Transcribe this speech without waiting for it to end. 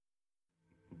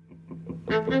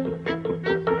Hello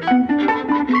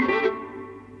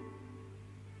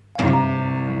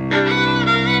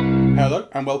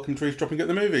and welcome to Eavesdropping at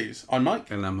the Movies. I'm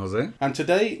Mike. And I'm Jose. And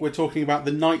today we're talking about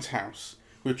The Night House,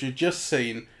 which we've just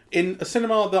seen in a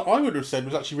cinema that I would have said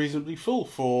was actually reasonably full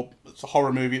for a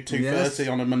horror movie at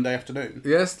 2:30 on a Monday afternoon.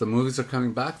 Yes, the movies are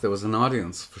coming back. There was an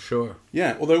audience, for sure.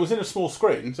 Yeah, although it was in a small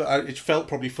screen, so it felt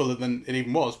probably fuller than it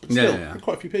even was, but still,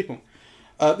 quite a few people.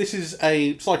 This is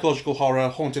a psychological horror,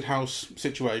 haunted house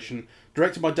situation,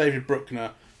 directed by David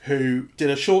Bruckner, who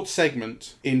did a short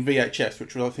segment in VHS,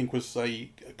 which I think was a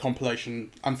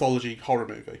compilation anthology horror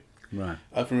movie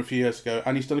from a few years ago.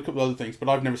 And he's done a couple of other things, but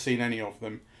I've never seen any of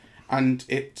them. And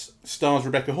it stars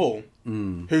Rebecca Hall,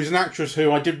 who's an actress who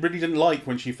I really didn't like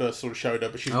when she first sort of showed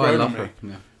up, but she's grown on me.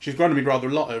 Yeah. She's grown on me rather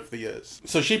a lot over the years.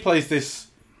 So she plays this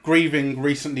grieving,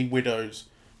 recently widowed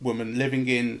woman living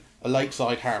in a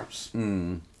lakeside house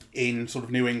in sort of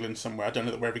New England somewhere. I don't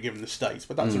know that we're ever given the states,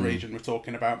 but that's a region we're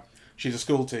talking about. She's a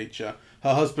school teacher.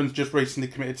 Her husband's just recently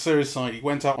committed suicide. He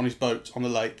went out on his boat on the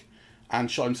lake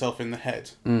and shot himself in the head.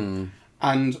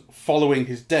 And following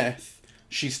his death,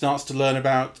 she starts to learn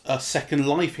about a second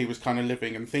life he was kind of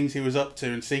living and things he was up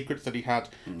to and secrets that he had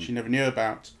she never knew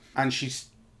about. And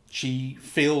she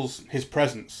feels his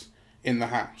presence in the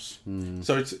house.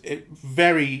 So it's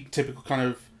very typical kind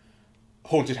of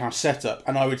haunted house setup,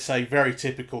 and I would say very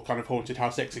typical kind of haunted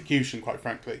house execution, quite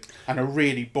frankly, and a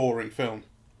really boring film.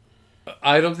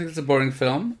 I don't think it's a boring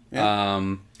film. Yeah.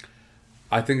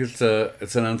 I think it's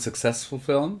an unsuccessful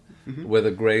film with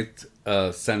a great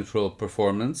central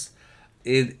performance.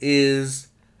 It is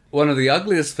one of the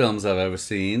ugliest films I've ever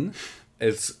seen.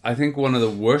 It's, I think, one of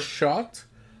the worst shot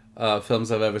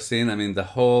films I've ever seen. I mean, the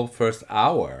whole first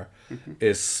hour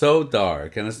is so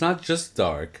dark, and it's not just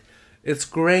dark. It's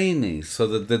grainy, so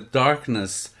that the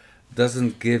darkness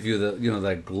doesn't give you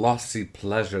that glossy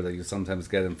pleasure that you sometimes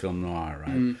get in film noir,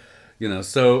 right?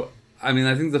 So I mean,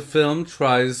 I think the film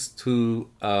tries to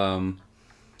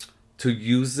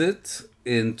use it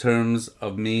in terms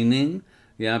of meaning,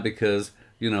 because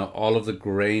all of the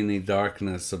grainy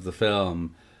darkness of the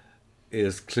film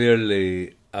is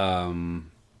clearly meant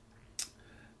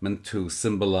to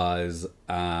symbolize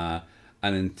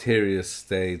an interior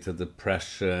state of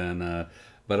depression,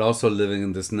 but also living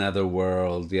in this nether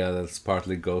world, that's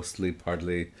partly ghostly,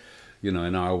 partly,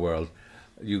 in our world.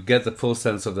 You get the full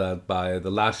sense of that by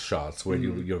the last shots where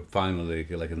you're finally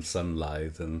like in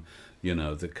sunlight, and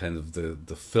the kind of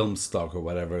the film stock or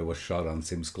whatever it was shot on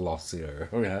seems glossier.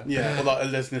 Yeah, well,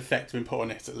 there's an effect been put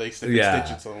on it at least if it's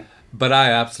digital. But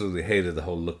I absolutely hated the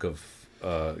whole look of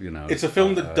It's a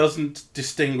film that doesn't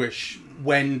distinguish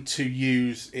when to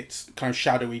use its kind of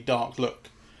shadowy, dark look.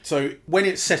 So when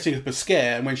it's setting up a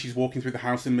scare, and when she's walking through the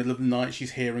house in the middle of the night,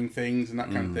 she's hearing things and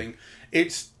that kind of thing,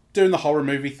 it's doing the horror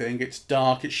movie thing. It's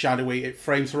dark, it's shadowy, it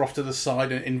frames her off to the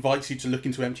side and invites you to look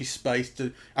into empty space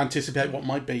to anticipate what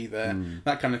might be there,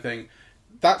 that kind of thing.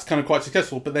 That's kind of quite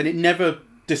successful, but then it never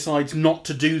decides not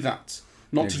to do that.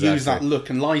 Not to use that look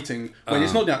and lighting when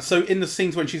it's not that. So in the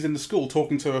scenes when she's in the school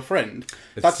talking to her friend,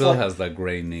 it still has that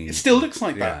grainy. It still looks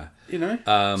like that.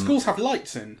 Schools have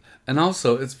lights in. And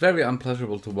also, it's very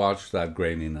unpleasurable to watch that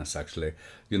graininess, actually.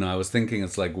 I was thinking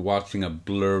it's like watching a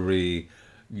blurry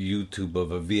YouTube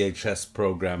of a VHS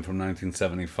program from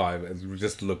 1975. It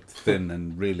just looked thin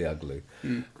and really ugly.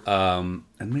 And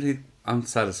really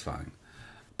unsatisfying.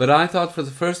 But I thought for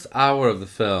the first hour of the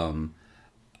film,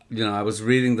 I was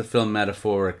reading the film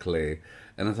metaphorically,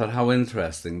 and I thought, how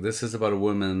interesting. This is about a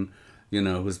woman,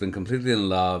 who's been completely in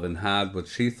love and had what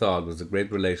she thought was a great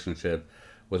relationship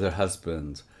with her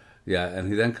husband. And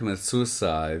he then commits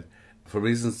suicide for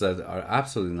reasons that are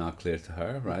absolutely not clear to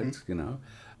her, right?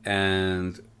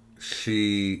 And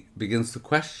she begins to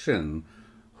question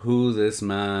who this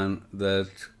man that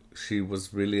she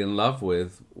was really in love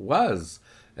with was.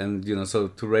 And, so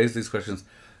to raise these questions,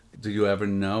 do you ever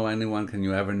know anyone? Can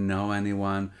you ever know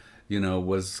anyone?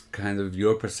 Was kind of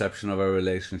your perception of our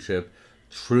relationship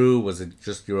true? Was it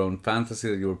just your own fantasy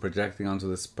that you were projecting onto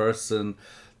this person?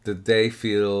 Did they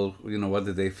feel, what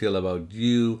did they feel about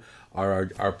you? Are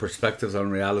our perspectives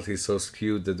on reality so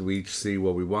skewed that we each see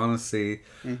what we want to see?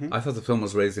 I thought the film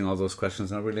was raising all those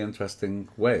questions in a really interesting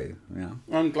way.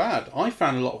 I'm glad. I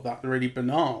found a lot of that really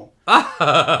banal.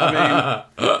 I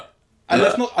mean... And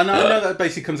that's not. And I know that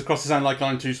basically comes across as sound like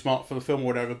I'm too smart for the film or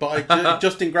whatever, but it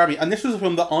just didn't grab me. And this was a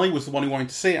film that I was the one who wanted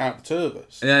to see it out of the two of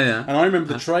us. Yeah. And I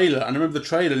remember the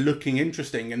trailer, looking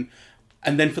interesting,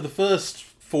 and then for the first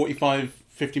 45,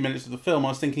 50 minutes of the film, I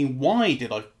was thinking, why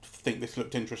did I think this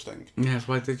looked interesting? Yes,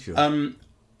 why did you? And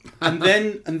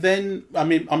then, I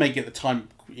mean, I may get the time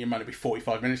it might be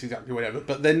 45 minutes exactly, whatever.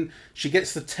 But then she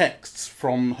gets the texts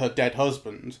from her dead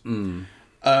husband,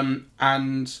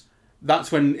 and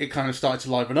that's when it kind of started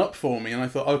to liven up for me. And I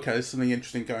thought, okay, there's something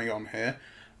interesting going on here.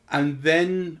 And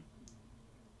then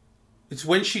it's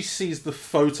when she sees the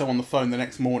photo on the phone the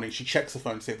next morning. She checks the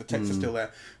phone to see if the texts are still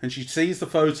there, and she sees the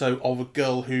photo of a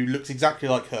girl who looks exactly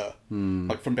like her,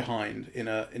 like from behind in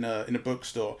a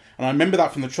bookstore. And I remember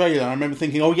that from the trailer. And I remember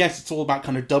thinking, oh yes, it's all about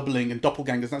kind of doubling and doppelgangers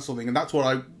and that sort of thing. And that's what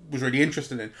I was really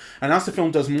interested in. And as the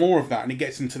film does more of that, and it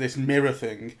gets into this mirror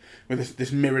thing with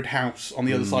this mirrored house on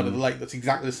the other side of the lake that's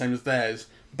exactly the same as theirs,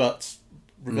 but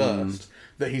reversed,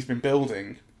 that he's been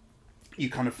building. You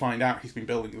kind of find out he's been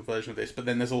building the version of this, but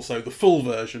then there's also the full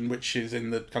version, which is in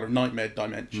the kind of nightmare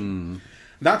dimension.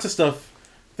 That's the stuff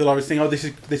that I was thinking, oh,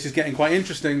 this is getting quite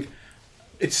interesting.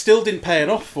 It still didn't pay it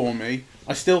off for me.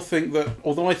 I still think that,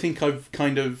 although I think I've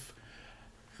kind of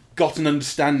got an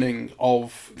understanding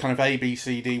of kind of A, B,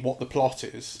 C, D, what the plot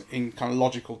is in kind of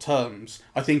logical terms,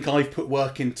 I think I've put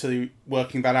work into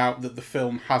working that out that the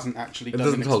film hasn't actually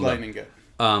done in explaining it.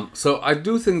 So I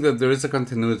do think that there is a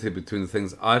continuity between the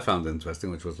things I found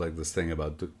interesting, which was like this thing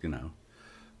about, do you know,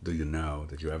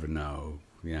 did you ever know?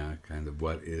 Yeah, kind of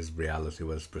what is reality,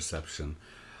 what is perception?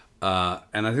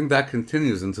 And I think that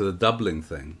continues into the doubling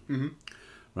thing,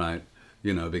 right?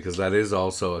 Because that is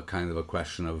also a kind of a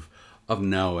question of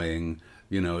knowing,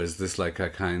 is this like a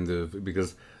kind of,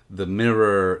 because the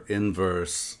mirror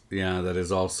inverse, that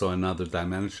is also another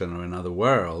dimension or another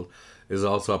world, is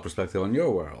also a perspective on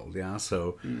your world,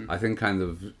 So I think kind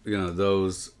of,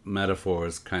 those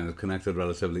metaphors kind of connected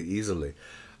relatively easily.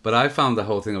 But I found the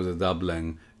whole thing of the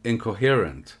doubling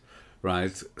incoherent,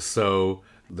 right? So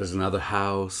there's another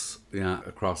house,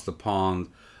 across the pond.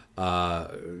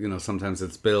 Sometimes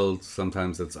it's built,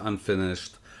 sometimes it's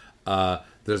unfinished.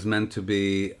 There's meant to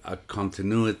be a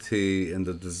continuity in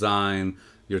the design.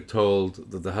 You're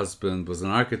told that the husband was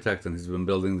an architect and he's been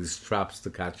building these traps to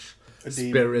catch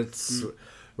spirits,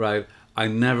 right? I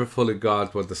never fully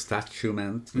got what the statue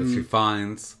meant that she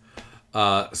finds.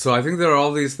 So I think there are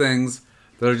all these things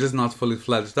that are just not fully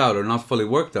fledged out or not fully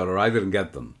worked out, or I didn't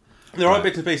get them. There are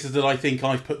bits and pieces that I think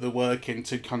I've put the work in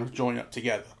to kind of join up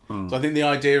together. So I think the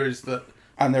idea is that,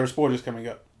 and there are spoilers coming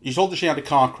up, you told that she had a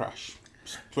car crash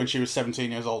when she was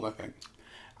 17 years old, I think,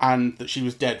 and that she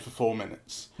was dead for 4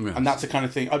 minutes. Yes. And that's the kind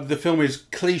of thing, the film is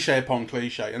cliche upon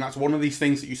cliche, and that's one of these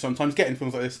things that you sometimes get in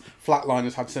films like this.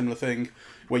 Flatliners had a similar thing,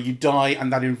 where you die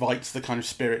and that invites the kind of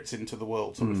spirits into the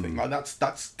world sort of thing. Like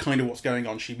that's kind of what's going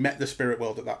on. She met the spirit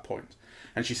world at that point,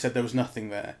 and she said there was nothing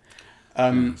there.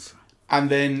 Yes. And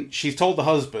then she's told the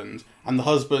husband, and the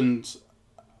husband,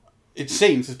 it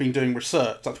seems, has been doing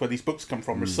research. That's where these books come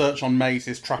from. Research on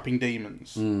mazes trapping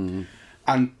demons.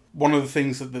 And one of the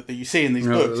things that you see in these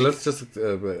books... Let's just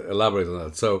elaborate on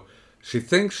that. So she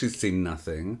thinks she's seen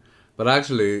nothing, but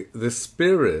actually the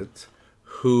spirit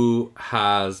who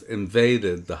has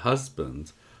invaded the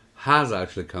husband has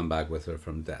actually come back with her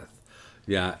from death.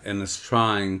 And is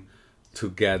trying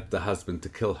to get the husband to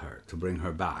kill her, to bring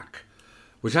her back.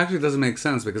 Which actually doesn't make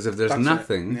sense, because if there's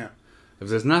nothing... If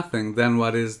there's nothing, then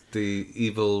what is the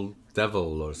evil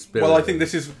devil or spirit? Well, I think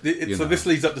this is... So this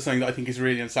leads up to something that I think is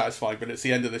really unsatisfying, but it's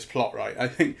the end of this plot, right? I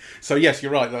think... So yes,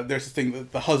 you're right. There's a thing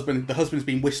that the husband's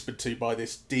been whispered to by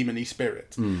this demon-y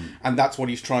spirit. And that's what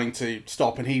he's trying to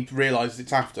stop, and he realises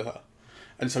it's after her.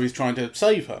 And so he's trying to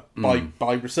save her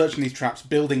by researching these traps,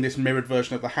 building this mirrored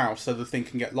version of the house so the thing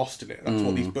can get lost in it. That's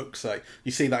what these books say.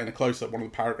 You see that in a close-up. One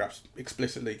of the paragraphs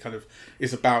explicitly kind of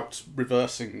is about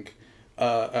reversing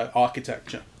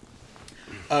architecture.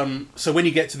 So when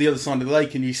you get to the other side of the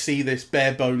lake and you see this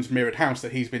bare bones mirrored house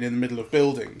that he's been in the middle of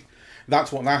building,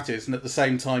 that's what that is. And at the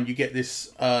same time, you get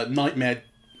this nightmare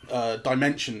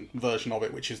dimension version of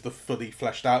it, which is the fully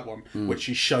fleshed out one, which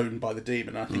is shown by the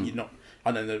demon. I think you're not...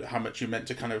 I don't know how much you're meant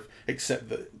to kind of accept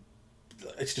that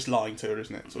it's just lying to her,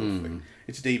 isn't it? Sort of thing.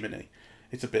 It's demon-y.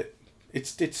 It's a bit...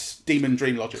 It's demon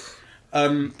dream logic.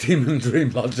 Demon dream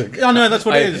logic. Yeah, no, that's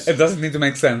what it is. It doesn't need to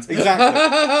make sense.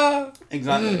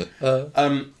 Exactly.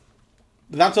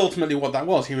 That's ultimately what that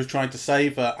was. He was trying to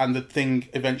save her, and the thing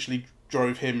eventually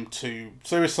drove him to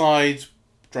suicide,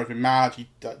 drove him mad.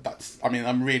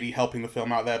 I'm really helping the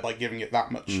film out there by giving it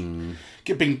that much,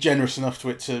 being generous enough to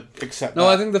it to accept. No,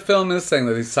 I think the film is saying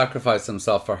that he sacrificed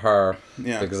himself for her,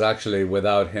 because actually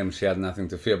without him she had nothing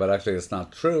to fear. But actually it's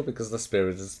not true, because the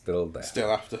spirit is still there,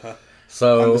 still after her.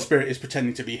 So and the spirit is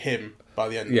pretending to be him by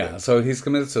the end of it. Yeah, so he's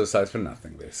committed suicide for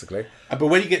nothing, basically. But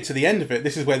when you get to the end of it,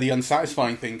 this is where the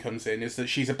unsatisfying thing comes in, is that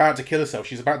she's about to kill herself.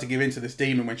 She's about to give in to this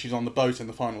demon when she's on the boat in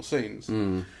the final scenes.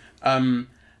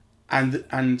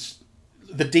 And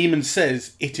the demon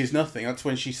says it is nothing. That's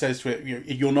when she says to it,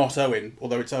 "You're not Owen,"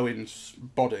 although it's Owen's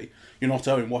body. "You're not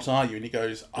Owen. What are you?" And he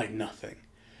goes, "I'm nothing."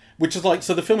 Which is like,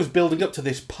 so the film is building up to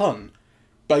this pun,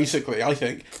 basically. I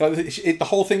think the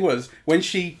whole thing was when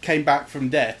she came back from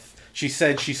death, she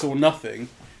said she saw nothing.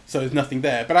 So there's nothing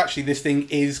there. But actually this thing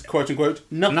is, quote unquote,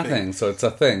 nothing. Nothing, so it's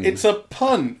a thing. It's a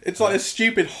pun. It's like a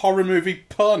stupid horror movie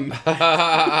pun.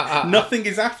 Nothing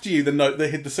is after you,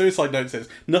 the suicide note says.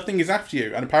 Nothing is after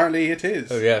you. And apparently it is.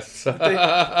 Oh, yes.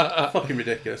 Fucking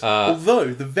ridiculous.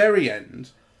 Although, the very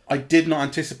end, I did not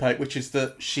anticipate, which is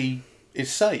that she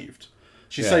is saved.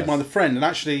 She's saved by the friend. And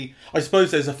actually, I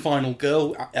suppose there's a final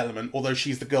girl element, although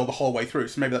she's the girl the whole way through.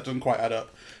 So maybe that doesn't quite add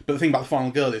up. But the thing about the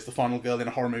final girl is the final girl in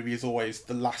a horror movie is always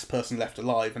the last person left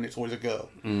alive, and it's always a girl.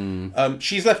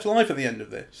 She's left alive at the end of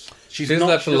this. She's not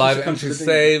left alive, and she's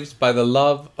saved by the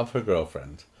love of her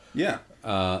girlfriend. Yeah.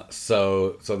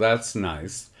 So that's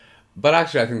nice. But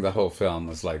actually, I think the whole film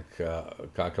is like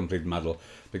a complete muddle.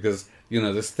 Because,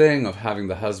 this thing of having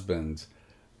the husband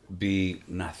be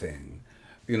nothing.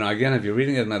 Again, if you're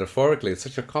reading it metaphorically, it's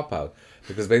such a cop-out.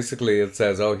 Because basically it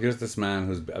says, oh, here's this man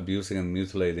who's abusing and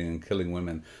mutilating and killing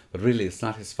women. But really, it's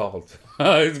not his fault.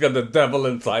 He's got the devil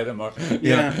inside him. Or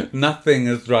nothing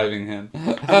is driving him.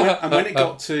 And when it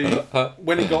got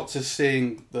to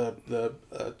seeing the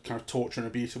kind of torture and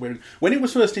abuse of women, when it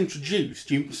was first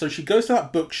introduced, so she goes to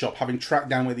that bookshop having tracked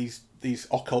down where these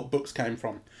occult books came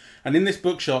from. And in this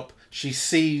bookshop, she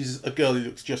sees a girl who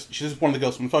looks she's one of the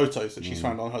girls from the photos that she's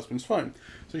found on her husband's phone.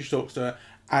 So she talks to her,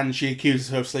 and she accuses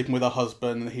her of sleeping with her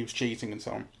husband and that he was cheating and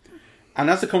so on. And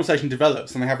as the conversation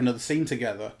develops and they have another scene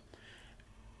together,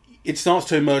 it starts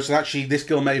to emerge that actually this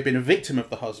girl may have been a victim of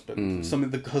the husband.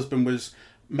 Something the husband was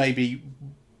maybe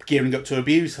gearing up to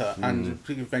abuse her and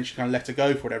eventually kind of let her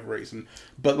go for whatever reason.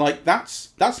 But like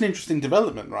that's an interesting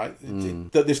development, right?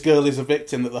 That this girl is a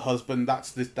victim, that the husband,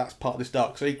 that's part of this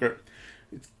dark secret.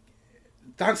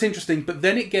 That's interesting, but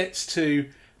then it gets to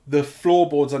the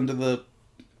floorboards under the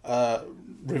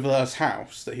reverse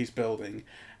house that he's building,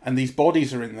 and these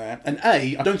bodies are in there. And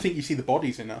I don't think you see the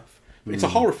bodies enough. It's a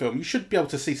horror film. You should be able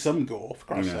to see some gore, for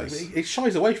Christ's sake. It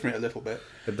shies away from it a little bit.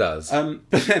 It does.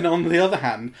 But then on the other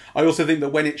hand, I also think that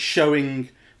when it's showing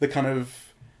the kind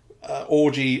of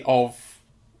orgy of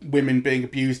women being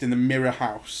abused in the mirror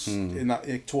house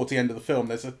towards the end of the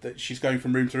film, she's going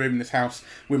from room to room in this house.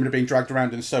 Women are being dragged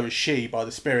around, and so is she by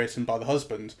the spirit and by the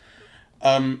husband.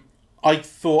 I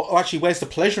thought, oh, actually, where's the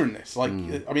pleasure in this? Like,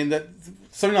 I mean,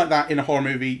 something like that in a horror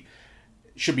movie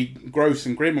should be gross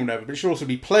and grim or whatever, but it should also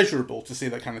be pleasurable to see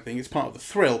that kind of thing. It's part of the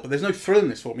thrill, but there's no thrill in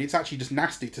this for me. It's actually just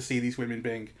nasty to see these women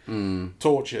being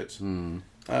tortured.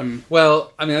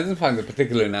 Well, I mean, I didn't find it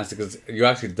particularly nasty because you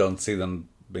actually don't see them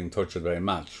being tortured very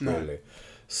much, really.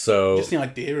 So just the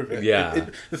idea of it. Yeah.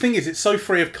 The thing is, it's so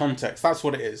free of context. That's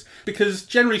what it is. Because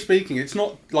generally speaking, it's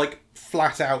not like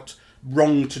flat out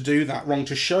wrong to do that, wrong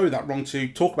to show that, wrong to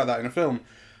talk about that in a film.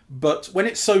 But when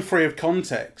it's so free of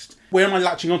context, where am I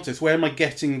latching onto this? Where am I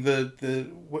getting the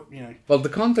Well, the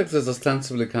context is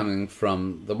ostensibly coming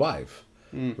from the wife,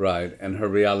 right? And her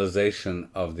realization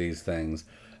of these things,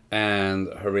 and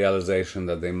her realization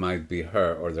that they might be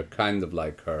her, or they're kind of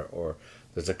like her, or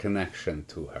there's a connection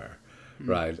to her,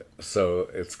 right? So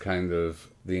it's kind of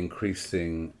the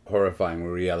increasing, horrifying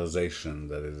realization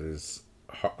that it is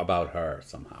about her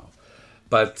somehow.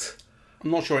 But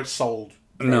I'm not sure it's sold.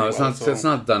 No, it's not. It's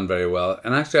not done very well.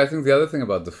 And actually, I think the other thing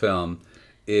about the film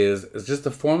is just the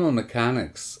formal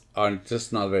mechanics are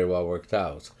just not very well worked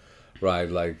out, right?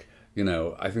 Like,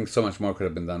 I think so much more could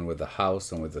have been done with the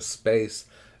house and with the space,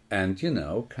 and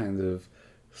kind of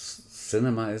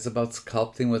cinema is about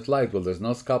sculpting with light. Well, there's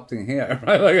no sculpting here,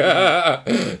 right? Like,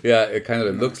 yeah,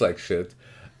 it looks like shit.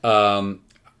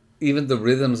 Even the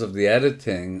rhythms of the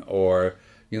editing, or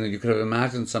you could have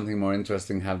imagined something more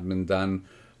interesting had been done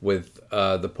with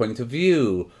the point of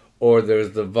view, or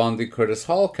there's the Vondie Curtis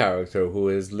Hall character who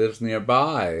lives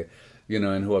nearby,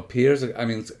 and who appears. I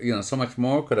mean, so much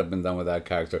more could have been done with that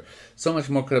character. So much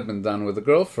more could have been done with the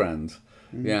girlfriend.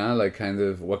 Yeah, like kind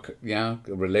of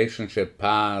relationship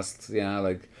past. Yeah,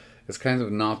 like it's kind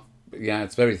of not. Yeah,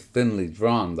 it's very thinly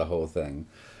drawn, the whole thing,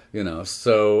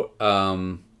 So,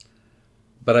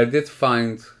 but I did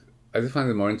find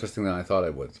it more interesting than I thought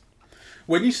I would.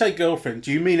 When you say girlfriend,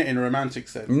 do you mean it in a romantic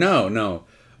sense? No.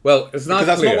 Well, it's not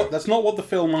clear. That's not what the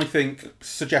film, I think,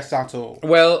 suggests at all.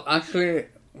 Well, actually,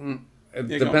 it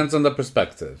depends on the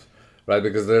perspective, right?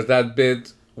 Because there's that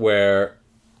bit where,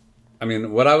 I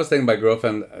mean, what I was saying by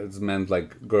girlfriend is meant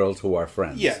like girls who are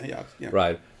friends. Yeah.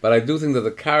 Right. But I do think that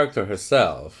the character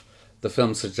herself, the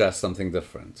film suggests something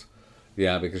different.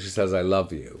 Yeah, because she says, I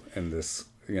love you, in this,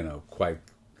 quite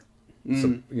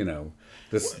you know,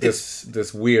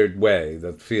 this weird way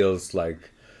that feels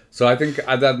like. So I think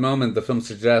at that moment the film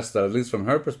suggests that, at least from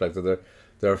her perspective,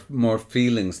 there are more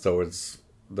feelings towards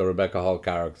the Rebecca Hall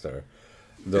character.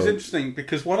 It's interesting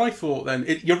because what I thought then,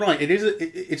 you're right.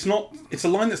 It's a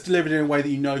line that's delivered in a way that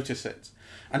you notice it,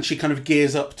 and she kind of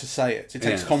gears up to say it. It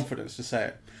takes confidence to say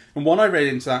it. And what I read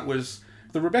into that was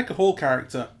the Rebecca Hall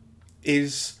character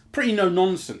is pretty no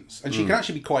nonsense, and she can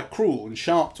actually be quite cruel and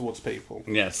sharp towards people.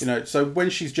 Yes, you know. So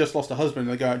when she's just lost her husband,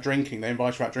 and they go out drinking. They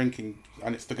invite her out drinking,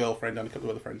 and it's the girlfriend and a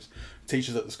couple of other friends,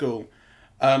 teachers at the school.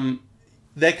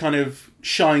 They're kind of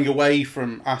shying away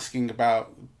from asking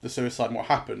about the suicide and what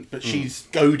happened, but she's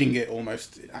goading it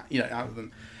almost, out of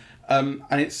them.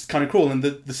 And it's kind of cruel. And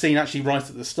the scene actually right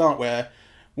at the start where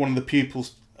one of the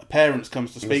pupils' parents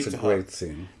comes to speak to her. It's a great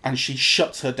scene. And she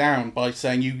shuts her down by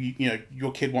saying,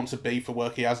 your kid wants a B for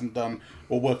work he hasn't done,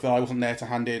 or work that I wasn't there to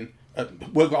hand in.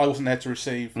 Work that I wasn't there to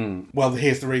receive. Well,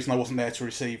 here's the reason I wasn't there to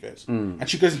receive it. And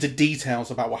she goes into details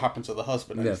about what happened to the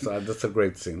husband. Yes, that's a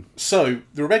great scene. So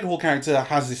the Rebecca Hall character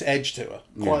has this edge to her,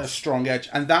 quite a strong edge,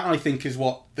 and that I think is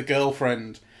what the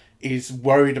girlfriend is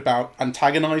worried about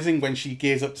antagonising when she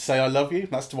gears up to say "I love you."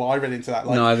 That's what I read into that.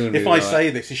 Like, no, I didn't. If I say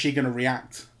this, is she going to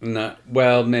react? No.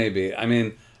 Well, maybe. I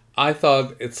mean, I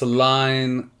thought it's a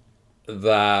line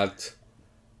that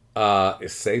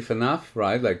is safe enough,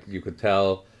 right? Like you could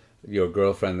tell your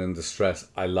girlfriend in distress,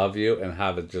 I love you, and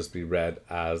have it just be read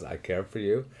as I care for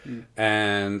you.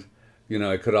 And,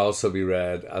 it could also be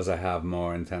read as I have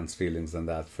more intense feelings than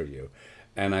that for you.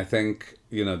 And I think,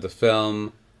 the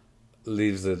film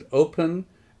leaves it open,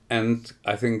 and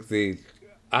I think the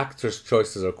actors'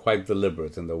 choices are quite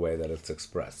deliberate in the way that it's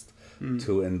expressed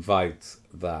to invite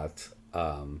that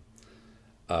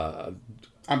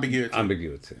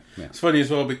ambiguity. Yeah. It's funny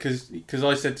as well because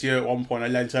I said to you at one point, I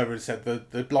leant over and said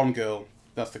the blonde girl,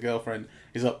 that's the girlfriend,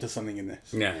 is up to something in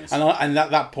this. Yes. And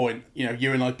at that point,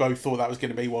 you and I both thought that was going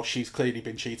to be, well, she's clearly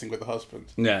been cheating with the husband.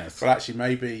 Yes. But actually,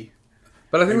 maybe.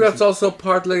 But I think that's also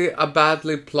partly a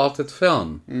badly plotted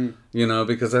film.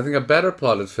 Because I think a better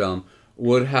plotted film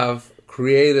would have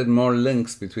created more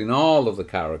links between all of the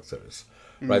characters.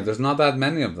 Right? There's not that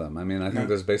many of them. I mean, I think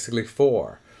there's basically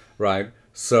 4. Right?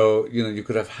 So, you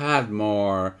could have had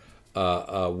more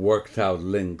worked out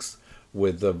links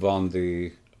with the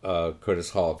Bondi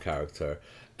Curtis Hall character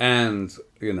and,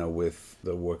 with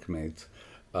the workmate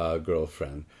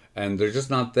girlfriend. And they're just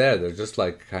not there. They're just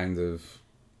like kind of,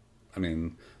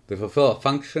 they fulfill a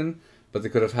function, but they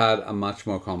could have had a much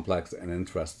more complex and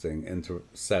interesting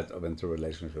set of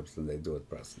interrelationships than they do at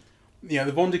present. Yeah,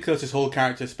 the Bondi Curtis Hall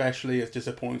character especially is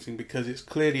disappointing because it's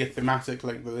clearly a thematic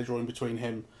link that they're drawing between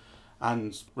him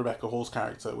and Rebecca Hall's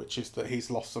character, which is that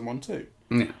he's lost someone too.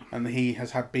 Yeah. And he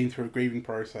has been through a grieving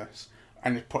process,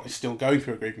 and is probably still going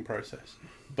through a grieving process.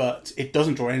 But it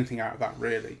doesn't draw anything out of that,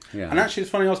 really. Yeah. And actually,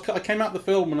 it's funny, I came out of the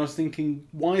film and I was thinking,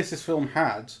 why has this film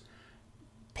had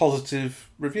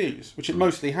positive reviews? Which it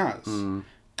mostly has.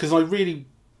 Because I really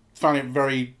found it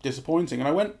very disappointing. And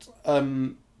I went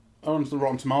onto the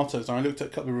Rotten Tomatoes and I looked at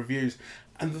a couple of reviews,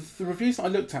 and the reviews that I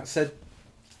looked at said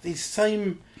these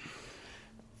same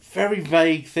very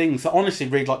vague things that honestly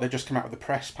read like they just come out with the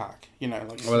press pack,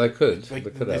 Well, they could. They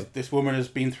could have. This woman has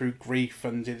been through grief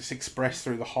and it's expressed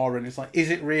through the horror, and it's like, is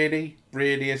it really?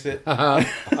 Really, is it? I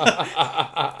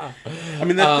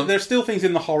mean, there's still things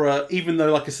in the horror, even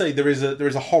though, like I say, there is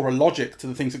a horror logic to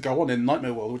the things that go on in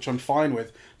Nightmare World, which I'm fine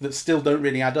with, that still don't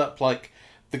really add up. Like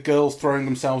the girls throwing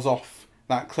themselves off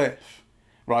that cliff,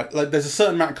 right? Like there's a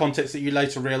certain amount of context that you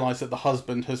later realise that the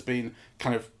husband has been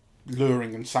kind of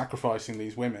luring and sacrificing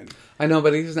these women. I know,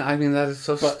 but that is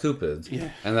so stupid. Yeah.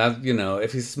 And that,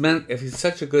 if he's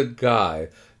such a good guy,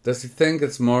 does he think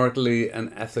it's morally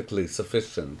and ethically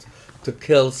sufficient to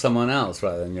kill someone else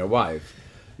rather than your wife?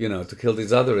 To kill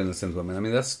these other innocent women.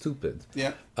 That's stupid.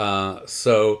 Yeah.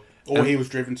 Or he was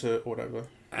driven to, or whatever.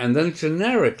 And then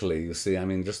generically, you see,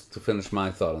 just to finish my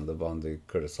thought on the Bondi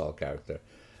Curtis Hall character,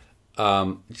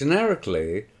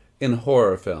 generically, in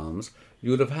horror films, you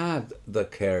would have had the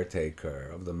caretaker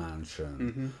of the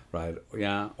mansion, right?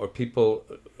 Yeah, or people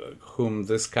whom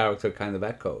this character kind of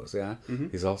echoes. Yeah,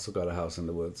 he's also got a house in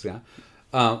the woods. Yeah,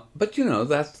 but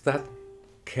that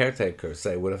caretaker,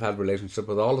 say, would have had relationship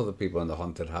with all of the people in the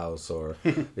haunted house, or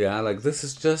this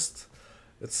is just.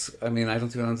 I don't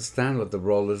even understand what the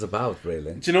role is about,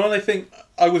 really. Do you know what I think?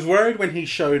 I was worried when he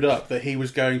showed up that he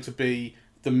was going to be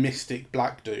the mystic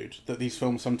black dude that these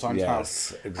films sometimes have.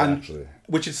 Yes, exactly. And,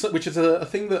 which is a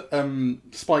thing that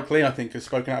Spike Lee, I think, has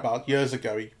spoken out about years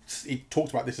ago. He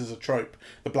talked about this as a trope,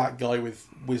 the black guy with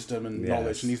wisdom and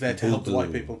knowledge, and he's there to help the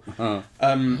white people.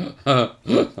 And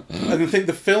I think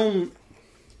the film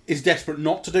is desperate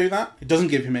not to do that. It doesn't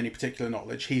give him any particular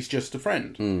knowledge. He's just a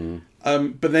friend.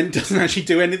 But then doesn't actually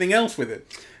do anything else with it.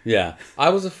 Yeah. I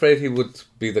was afraid he would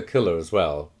be the killer as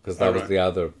well, because that was the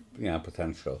other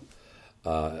potential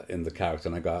in the character.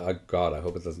 And I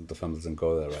hope the film doesn't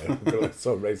go there, right? It's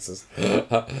so racist.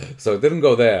 So it didn't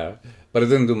go there, but it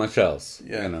didn't do much else.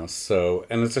 Yeah. So,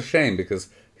 and it's a shame because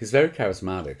he's very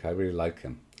charismatic. I really like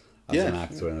him as an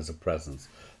actor and as a presence.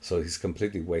 So he's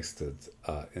completely wasted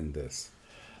in this.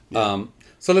 Yeah.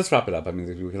 So let's wrap it up. I mean,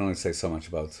 we can only say so much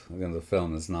about the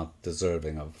film is not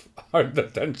deserving of our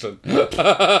attention. It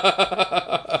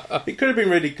could have been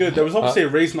really good. There was obviously a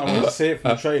reason I wanted to see it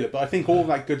from the trailer, but I think all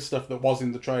that good stuff that was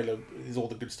in the trailer is all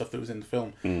the good stuff that was in the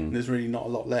film. And there's really not a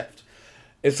lot left.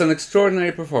 It's an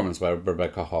extraordinary performance by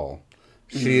Rebecca Hall.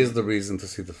 She is the reason to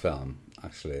see the film,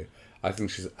 actually. I think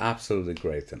she's absolutely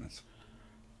great in it.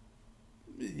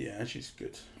 Yeah, she's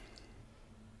good.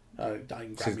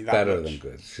 She's better than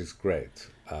good. She's great.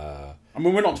 I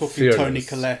mean, we're not talking fearless. Toni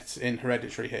Collette in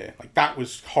Hereditary here. Like, that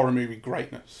was horror movie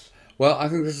greatness. Well, I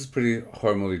think this is pretty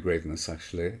horror movie greatness,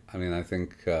 actually. I mean, I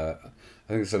think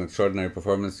it's an extraordinary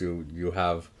performance.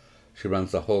 She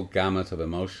runs the whole gamut of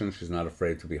emotion. She's not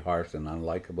afraid to be harsh and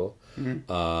unlikable.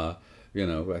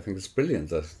 I think it's brilliant.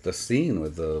 The scene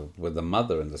with the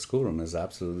mother in the schoolroom is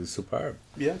absolutely superb.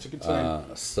 Yeah, it's a good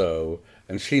scene.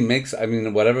 And she makes, I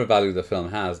mean, whatever value the film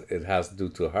has, it has due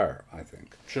to her, I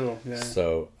think. Sure, yeah.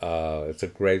 So it's a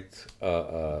great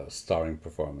starring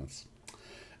performance.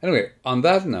 Anyway, on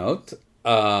that note,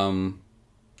 do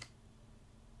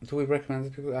we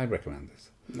recommend it? I recommend it.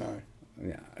 No.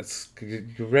 Yeah,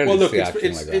 you rarely see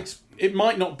action like that. It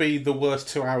might not be the worst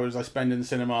 2 hours I spend in the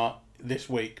cinema this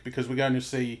week, because we're going to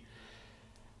see...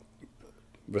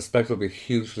 Respect will be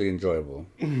hugely enjoyable.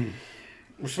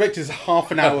 Respect is half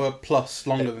an hour plus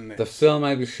longer than this. The film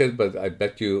might be shit, but I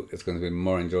bet you it's going to be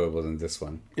more enjoyable than this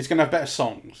one. It's going to have better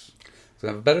songs. It's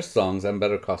going to have better songs and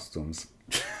better costumes.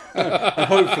 And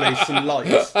hopefully some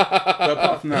lights. But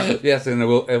apart from that... Yes, and it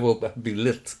will be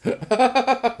lit.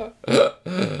 But,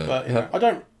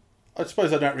 I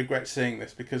suppose I don't regret seeing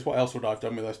this, because what else would I have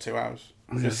done with those 2 hours?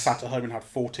 I just sat at home and had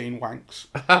 14 wanks.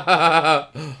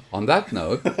 On that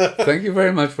note, thank you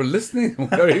very much for listening.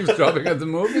 We're eavesdropping at the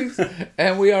movies,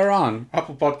 and we are on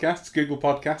Apple Podcasts, Google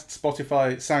Podcasts,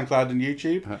 Spotify, SoundCloud and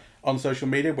YouTube. On social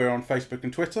media, we're on Facebook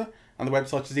and Twitter, and the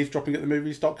website is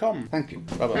eavesdroppingatthemovies.com. Thank you.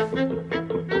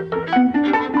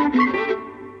 Bye-bye.